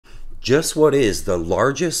Just what is the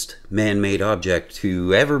largest man-made object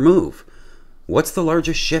to ever move? What's the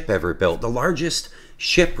largest ship ever built? The largest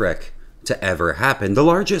shipwreck to ever happen? The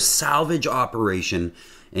largest salvage operation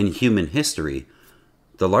in human history?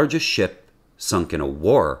 The largest ship sunk in a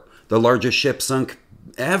war? The largest ship sunk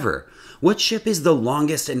ever? What ship is the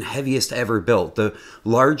longest and heaviest ever built? The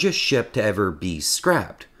largest ship to ever be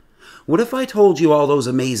scrapped? What if I told you all those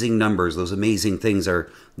amazing numbers, those amazing things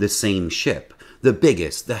are the same ship? The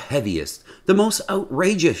biggest, the heaviest, the most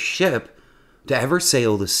outrageous ship to ever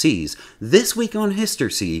sail the seas. This week on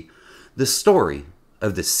Historsea, the story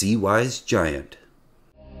of the Seawise Giant.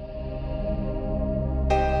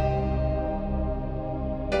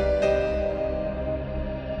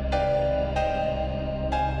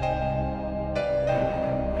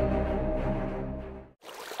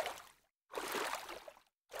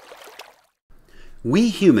 We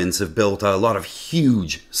humans have built a lot of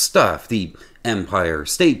huge stuff. The Empire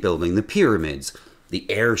State Building, the pyramids, the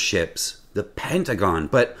airships, the Pentagon.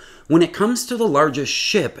 But when it comes to the largest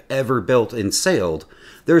ship ever built and sailed,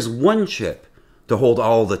 there's one ship to hold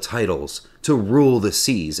all the titles, to rule the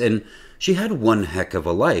seas. And she had one heck of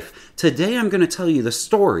a life. Today I'm going to tell you the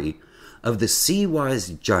story of the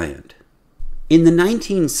Seawise Giant. In the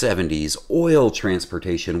 1970s, oil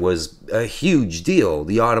transportation was a huge deal.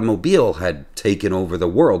 The automobile had taken over the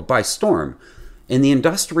world by storm, and the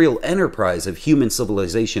industrial enterprise of human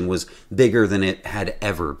civilization was bigger than it had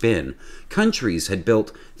ever been. Countries had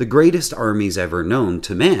built the greatest armies ever known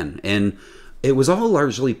to man, and it was all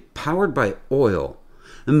largely powered by oil.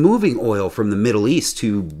 And moving oil from the Middle East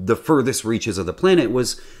to the furthest reaches of the planet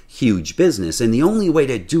was huge business, and the only way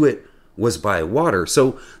to do it was by water,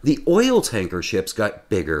 so the oil tanker ships got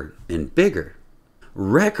bigger and bigger.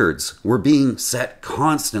 Records were being set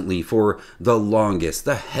constantly for the longest,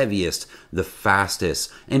 the heaviest, the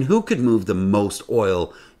fastest, and who could move the most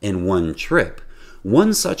oil in one trip.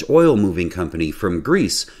 One such oil moving company from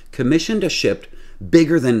Greece commissioned a ship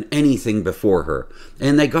bigger than anything before her,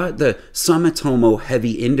 and they got the Sumitomo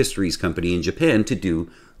Heavy Industries Company in Japan to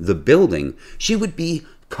do the building. She would be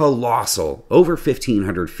colossal, over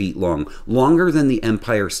 1,500 feet long, longer than the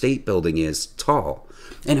Empire State Building is tall.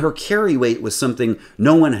 And her carry weight was something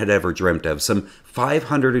no one had ever dreamt of, some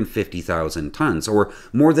 550,000 tons, or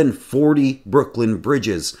more than 40 Brooklyn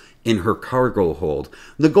bridges in her cargo hold.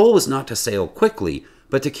 The goal was not to sail quickly,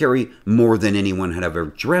 but to carry more than anyone had ever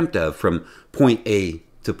dreamt of from point A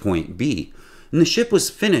to point B. And the ship was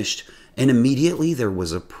finished, and immediately there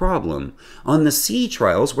was a problem. On the sea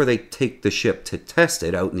trials, where they take the ship to test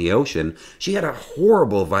it out in the ocean, she had a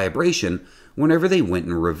horrible vibration whenever they went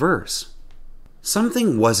in reverse.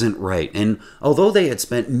 Something wasn't right, and although they had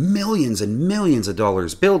spent millions and millions of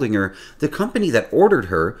dollars building her, the company that ordered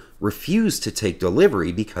her refused to take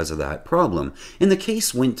delivery because of that problem. And the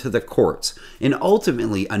case went to the courts, and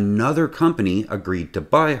ultimately another company agreed to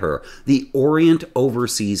buy her, the Orient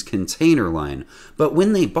Overseas Container Line. But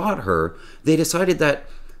when they bought her, they decided that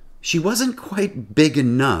she wasn't quite big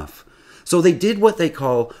enough. So they did what they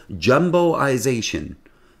call jumboization.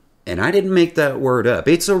 And I didn't make that word up.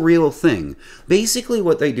 It's a real thing. Basically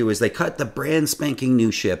what they do is they cut the brand spanking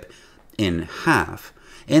new ship in half.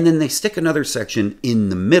 And then they stick another section in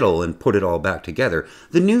the middle and put it all back together.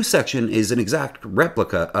 The new section is an exact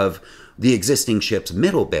replica of the existing ship's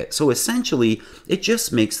middle bit. So essentially, it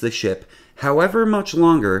just makes the ship however much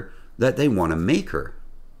longer that they want to make her.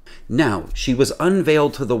 Now, she was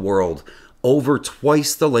unveiled to the world over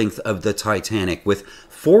twice the length of the Titanic, with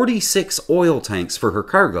 46 oil tanks for her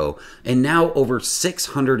cargo, and now over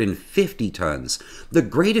 650 tons. The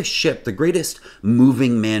greatest ship, the greatest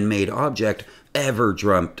moving man-made object ever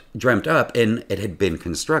dreamt up, and it had been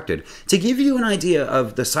constructed. To give you an idea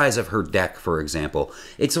of the size of her deck, for example,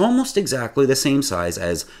 it's almost exactly the same size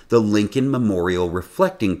as the Lincoln Memorial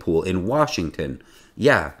Reflecting Pool in Washington.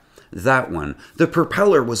 Yeah, that one. The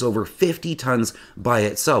propeller was over 50 tons by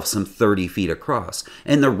itself, some 30 feet across.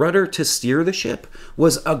 And the rudder to steer the ship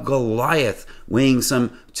was a Goliath weighing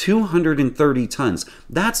some 230 tons.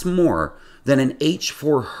 That's more than an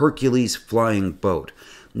H-4 Hercules flying boat.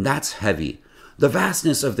 That's heavy. The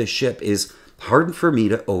vastness of the ship is hard for me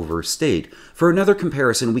to overstate. For another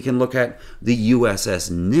comparison, we can look at the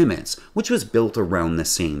USS Nimitz, which was built around the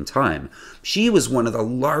same time. She was one of the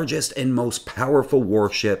largest and most powerful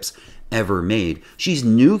warships ever made. She's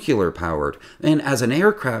nuclear powered, and as an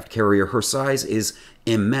aircraft carrier, her size is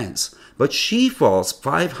immense. But she falls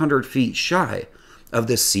 500 feet shy of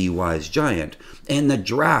the Seawise Giant. And the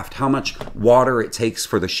draft, how much water it takes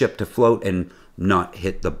for the ship to float and not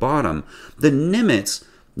hit the bottom. The Nimitz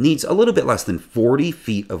needs a little bit less than 40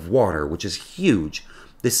 feet of water, which is huge.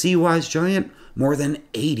 The Seawise Giant, more than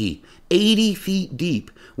 80 feet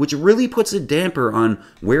deep, which really puts a damper on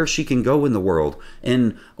where she can go in the world,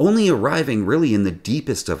 and only arriving really in the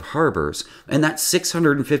deepest of harbors. And that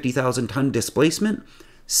 650,000 ton displacement,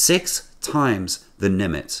 6 times the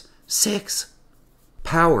Nimitz. 6.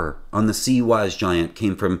 Power on the Seawise Giant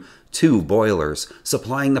came from 2 boilers,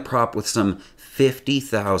 supplying the prop with some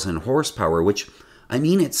 50,000 horsepower, which, I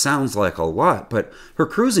mean, it sounds like a lot, but her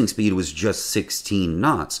cruising speed was just 16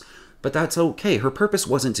 knots. But that's okay. Her purpose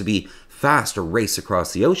wasn't to be fast or race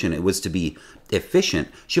across the ocean. It was to be efficient.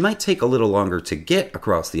 She might take a little longer to get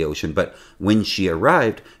across the ocean, but when she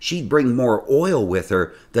arrived, she'd bring more oil with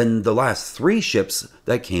her than the last 3 ships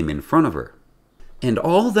that came in front of her. And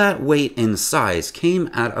all that weight and size came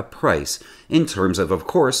at a price in terms of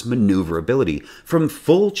course, maneuverability. From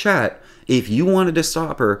full chat, if you wanted to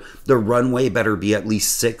stop her, the runway better be at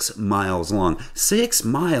least 6 miles long. 6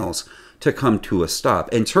 miles to come to a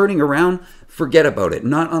stop. And turning around, forget about it.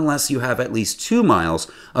 Not unless you have at least 2 miles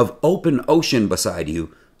of open ocean beside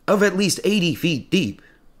you, of at least 80 feet deep.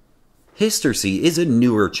 Historsea is a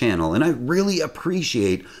newer channel, and I really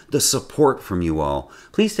appreciate the support from you all.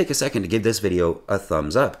 Please take a second to give this video a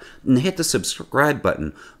thumbs up and hit the subscribe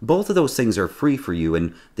button. Both of those things are free for you,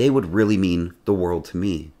 and they would really mean the world to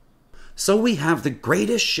me. So we have the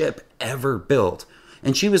greatest ship ever built,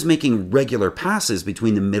 and she was making regular passes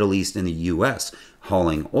between the Middle East and the US,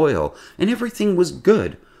 hauling oil, and everything was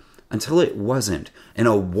good until it wasn't, and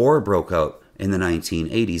a war broke out in the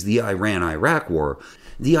 1980s, the Iran-Iraq War.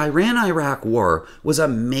 The Iran-Iraq War was a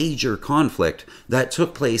major conflict that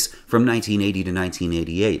took place from 1980 to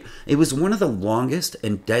 1988. It was one of the longest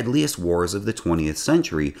and deadliest wars of the 20th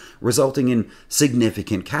century, resulting in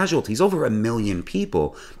significant casualties, over 1 million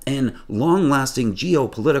people, and long-lasting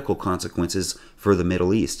geopolitical consequences for the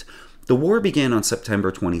Middle East. The war began on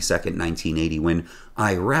September 22, 1980, when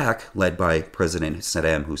Iraq, led by President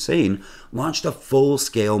Saddam Hussein, launched a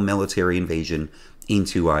full-scale military invasion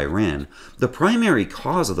into Iran. The primary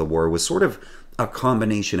cause of the war was sort of a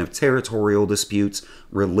combination of territorial disputes,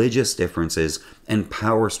 religious differences, and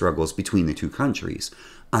power struggles between the 2 countries.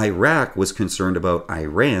 Iraq was concerned about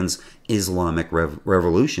Iran's Islamic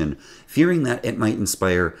revolution, fearing that it might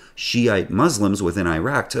inspire Shiite Muslims within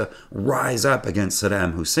Iraq to rise up against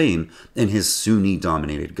Saddam Hussein and his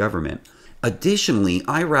Sunni-dominated government. Additionally,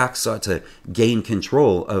 Iraq sought to gain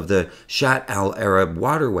control of the Shatt al-Arab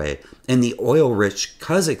waterway and the oil-rich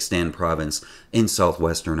Kazakhstan province in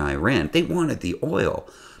southwestern Iran. They wanted the oil.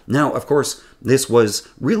 Now, of course, this was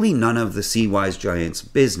really none of the Seawise Giant's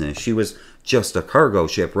business. She was just a cargo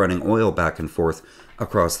ship running oil back and forth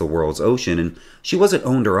across the world's ocean, and she wasn't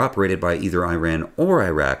owned or operated by either Iran or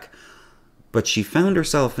Iraq. But she found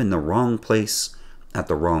herself in the wrong place at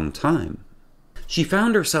the wrong time. She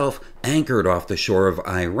found herself anchored off the shore of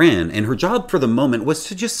Iran, and her job for the moment was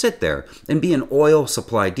to just sit there and be an oil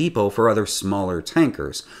supply depot for other smaller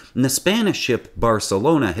tankers. And the Spanish ship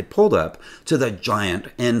Barcelona had pulled up to the Giant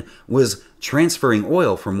and was transferring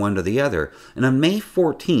oil from one to the other. And on May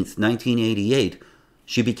 14th, 1988,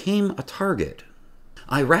 she became a target.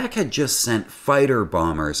 Iraq had just sent fighter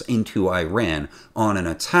bombers into Iran on an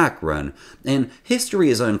attack run, and history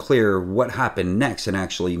is unclear what happened next and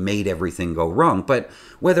actually made everything go wrong, but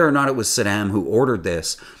whether or not it was Saddam who ordered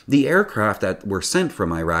this, the aircraft that were sent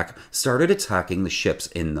from Iraq started attacking the ships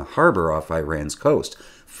in the harbor off Iran's coast.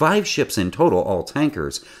 5 ships in total, all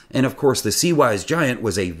tankers, and of course the Seawise Giant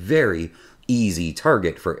was a very easy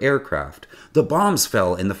target for aircraft. The bombs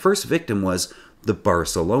fell, and the first victim was the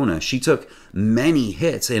Barcelona. She took many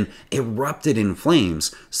hits and erupted in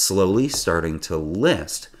flames, slowly starting to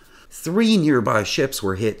list. 3 nearby ships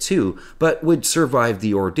were hit too, but would survive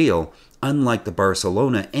the ordeal, unlike the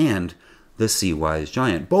Barcelona and the Seawise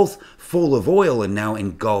Giant, both full of oil and now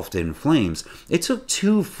engulfed in flames. It took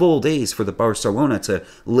 2 full days for the Barcelona to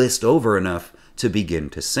list over enough to begin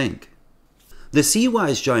to sink. The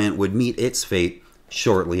Seawise Giant would meet its fate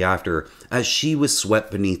shortly after, as she was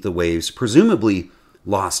swept beneath the waves, presumably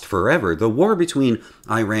lost forever. The war between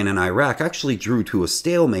Iran and Iraq actually drew to a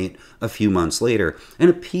stalemate a few months later, and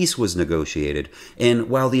a peace was negotiated. And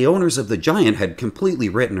while the owners of the Giant had completely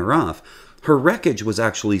written her off, her wreckage was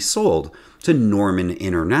actually sold to Norman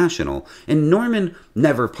International. And Norman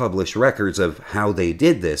never published records of how they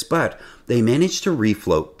did this, but they managed to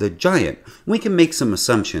refloat the Giant. We can make some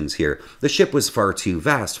assumptions here. The ship was far too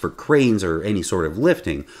vast for cranes or any sort of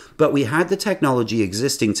lifting, but we had the technology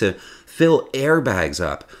existing to fill airbags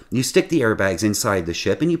up. You stick the airbags inside the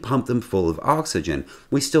ship and you pump them full of oxygen.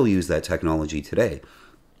 We still use that technology today.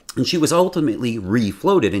 And she was ultimately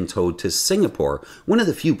refloated and towed to Singapore, one of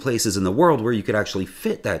the few places in the world where you could actually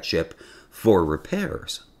fit that ship for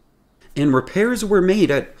repairs. and repairs were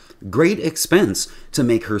made at great expense to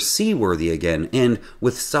make her seaworthy again, and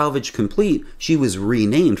with salvage complete, she was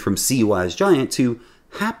renamed from Seawise Giant to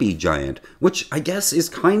Happy Giant, which I guess is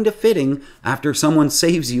kind of fitting after someone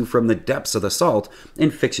saves you from the depths of the salt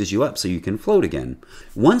and fixes you up so you can float again.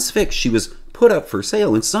 Once fixed, she was put up for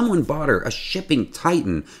sale, and someone bought her a shipping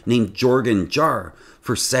titan named Jarhe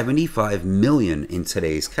for 75 million in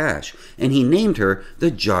today's cash, and he named her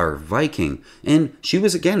the Jarhe Viking, and she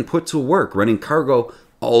was again put to work running cargo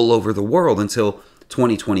all over the world until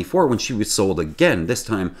 2024 when she was sold again, this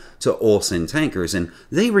time to Olsen Tankers, and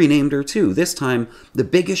they renamed her too. This time, the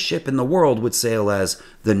biggest ship in the world would sail as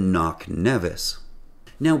the Nevis.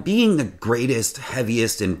 Now, being the greatest,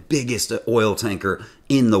 heaviest, and biggest oil tanker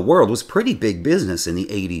in the world was pretty big business in the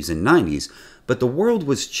 80s and 90s, but the world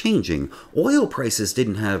was changing. Oil prices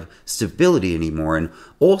didn't have stability anymore, and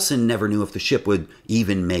Olsen never knew if the ship would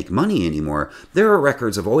even make money anymore. There are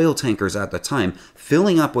records of oil tankers at the time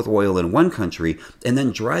filling up with oil in one country and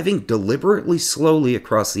then driving deliberately slowly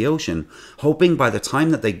across the ocean, hoping by the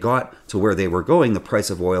time that they got to where they were going, the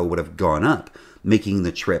price of oil would have gone up, making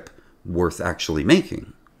the trip worth actually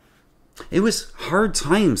making. It was hard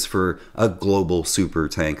times for a global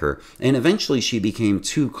supertanker, and eventually she became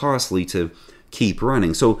too costly to keep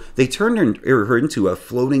running. So they turned her into a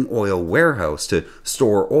floating oil warehouse to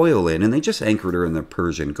store oil in, and they just anchored her in the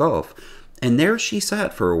Persian Gulf. And there she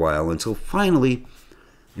sat for a while until finally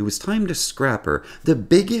it was time to scrap her. The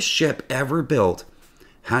biggest ship ever built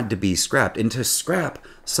had to be scrapped. And to scrap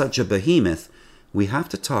such a behemoth, we have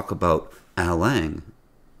to talk about Alang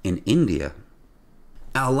in India.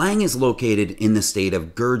 Alang is located in the state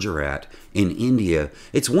of Gujarat in India.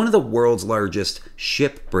 It's one of the world's largest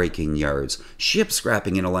ship-breaking yards. Ship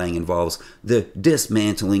scrapping in Alang involves the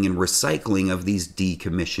dismantling and recycling of these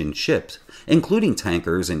decommissioned ships, including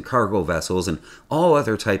tankers and cargo vessels and all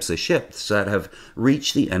other types of ships that have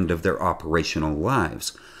reached the end of their operational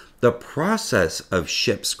lives. The process of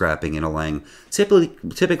ship scrapping in Alang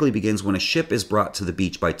typically begins when a ship is brought to the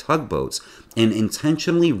beach by tugboats and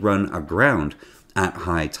intentionally run aground at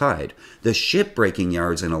high tide. The ship-breaking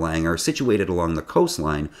yards in Alang are situated along the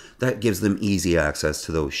coastline that gives them easy access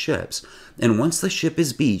to those ships. And once the ship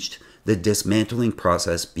is beached, the dismantling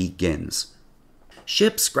process begins.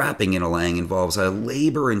 Ship scrapping in Alang involves a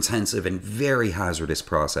labor-intensive and very hazardous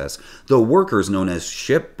process. The workers, known as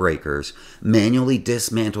ship breakers, manually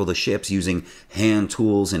dismantle the ships using hand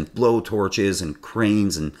tools and blow torches and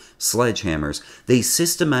cranes and sledgehammers. They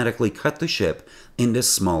systematically cut the ship into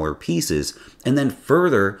smaller pieces, and then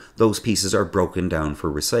further, those pieces are broken down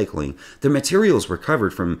for recycling. The materials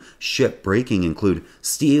recovered from ship breaking include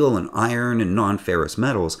steel and iron and non-ferrous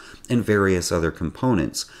metals and various other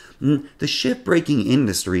components. The ship-breaking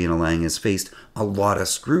industry in Alang has faced a lot of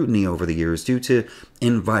scrutiny over the years due to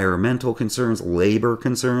environmental concerns, labor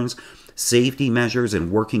concerns, safety measures,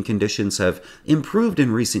 and working conditions have improved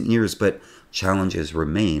in recent years, but challenges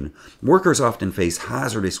remain. Workers often face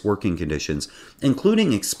hazardous working conditions,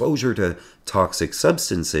 including exposure to toxic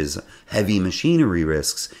substances, heavy machinery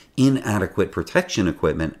risks, inadequate protection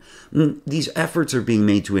equipment. These efforts are being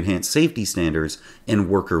made to enhance safety standards and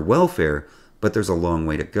worker welfare, but there's a long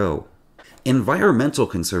way to go. Environmental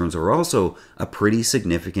concerns are also a pretty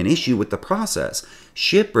significant issue with the process.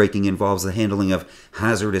 Shipbreaking involves the handling of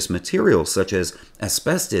hazardous materials such as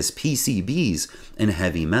asbestos, PCBs, and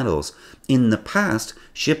heavy metals. In the past,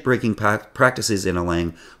 shipbreaking practices in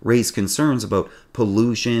Alang raised concerns about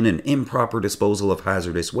pollution and improper disposal of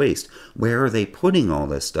hazardous waste. Where are they putting all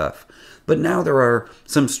this stuff? But now there are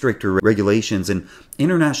some stricter regulations, and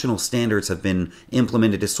international standards have been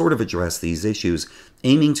implemented to sort of address these issues,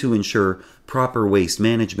 aiming to ensure proper waste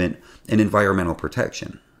management and environmental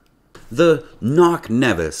protection. The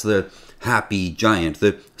Nevis, the Happy Giant,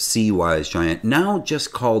 the Seawise Giant, now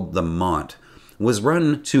just called the Mont, was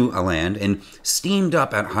run to a land and steamed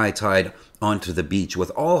up at high tide onto the beach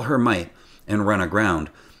with all her might and run aground.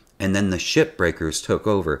 And then the shipbreakers took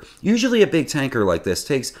over. Usually a big tanker like this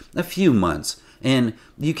takes a few months, and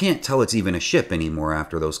you can't tell it's even a ship anymore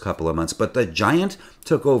after those couple of months. But the Giant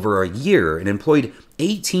took over a year and employed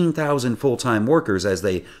 18,000 full-time workers as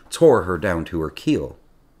they tore her down to her keel.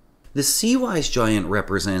 The Seawise Giant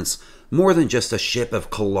represents more than just a ship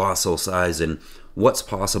of colossal size and what's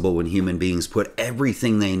possible when human beings put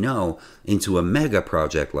everything they know into a mega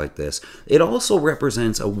project like this. It also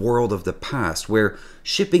represents a world of the past where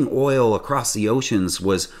shipping oil across the oceans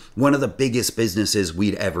was one of the biggest businesses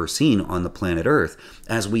we'd ever seen on the planet Earth,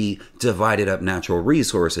 as we divided up natural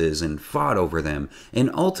resources and fought over them,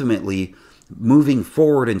 and ultimately moving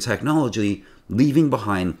forward in technology, leaving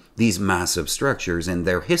behind these massive structures and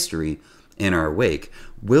their history in our wake.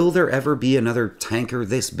 Will there ever be another tanker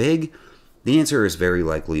this big? The answer is very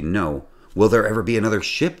likely no. Will there ever be another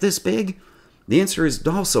ship this big? The answer is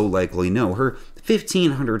also likely no. Her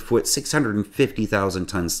 1,500-foot,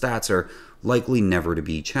 650,000-ton stats are likely never to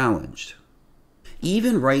be challenged.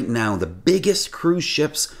 Even right now, the biggest cruise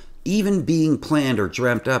ships even being planned or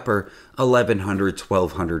dreamt up are 1,100,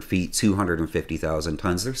 1,200 feet, 250,000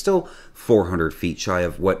 tons. They're still 400 feet shy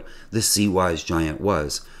of what the Seawise Giant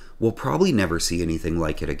was. We'll probably never see anything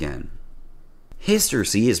like it again.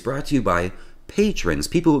 Historsea is brought to you by patrons,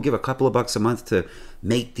 people who give a couple of bucks a month to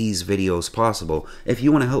make these videos possible. If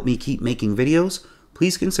you want to help me keep making videos,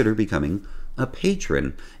 please consider becoming a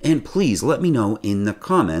patron. And please let me know in the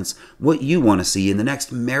comments what you want to see in the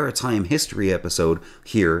next maritime history episode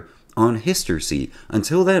here on Historsea.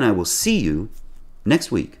 Until then, I will see you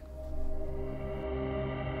next week.